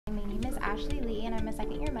Ashley Lee, and I'm a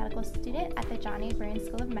second-year medical student at the John A. Burns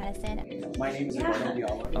School of Medicine. My name is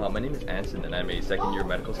My name is Anson, and I'm a second-year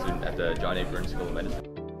medical student at the John A. Burns School of Medicine.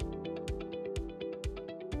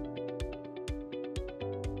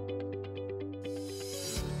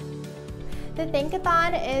 The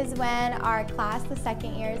Think-A-Thon is when our class, the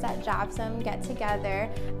second years at JABSOM, get together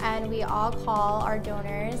and we all call our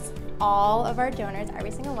donors, all of our donors,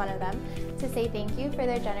 every single one of them, to say thank you for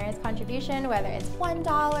their generous contribution, whether it's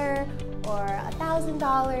 $1 or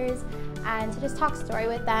 $1,000, and to just talk story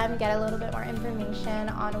with them, get a little bit more information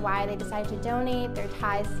on why they decided to donate, their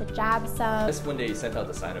ties to JABSOM. Just when they sent out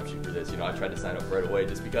the sign-up sheet for this, I tried to sign up right away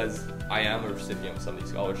just because I am a recipient of some of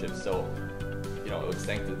these scholarships. So, it was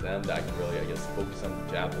thanks to them that I can really, focus on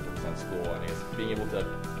JABS and focus on school, and being able to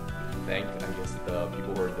thank, the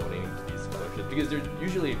people who are donating to these scholarships, because there's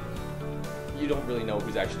usually, you don't really know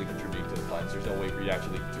who's actually contributing to the funds. There's no way for you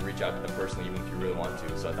to reach out to them personally, even if you really want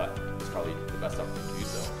to. So I thought it was probably the best opportunity to do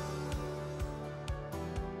so.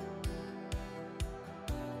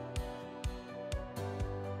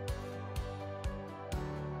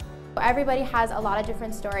 Everybody has a lot of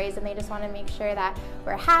different stories, and they just want to make sure that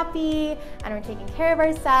we're happy and we're taking care of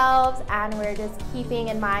ourselves, and we're just keeping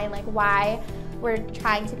in mind why we're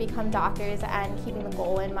trying to become doctors and keeping the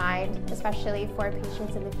goal in mind, especially for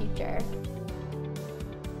patients in the future.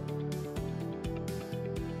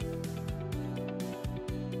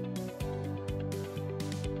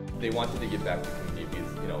 They wanted to give back to the community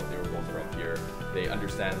because, they were both from here. They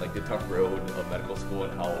understand, the tough road of medical school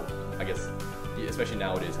and how, especially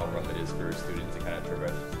nowadays, how rough it is for students to kind of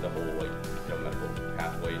traverse the whole, medical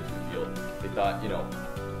pathway into the field. They thought,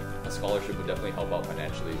 a scholarship would definitely help out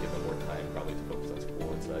financially, give them more time probably to focus on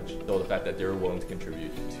school and such. So the fact that they're willing to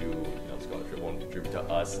contribute to, the scholarship, willing to contribute to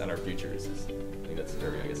us and our futures I think that's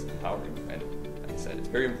very, empowering. And like I said, it's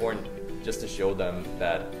very important just to show them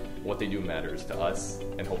that what they do matters to us,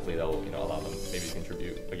 and hopefully that will, allow them maybe to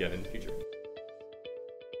contribute again in the future.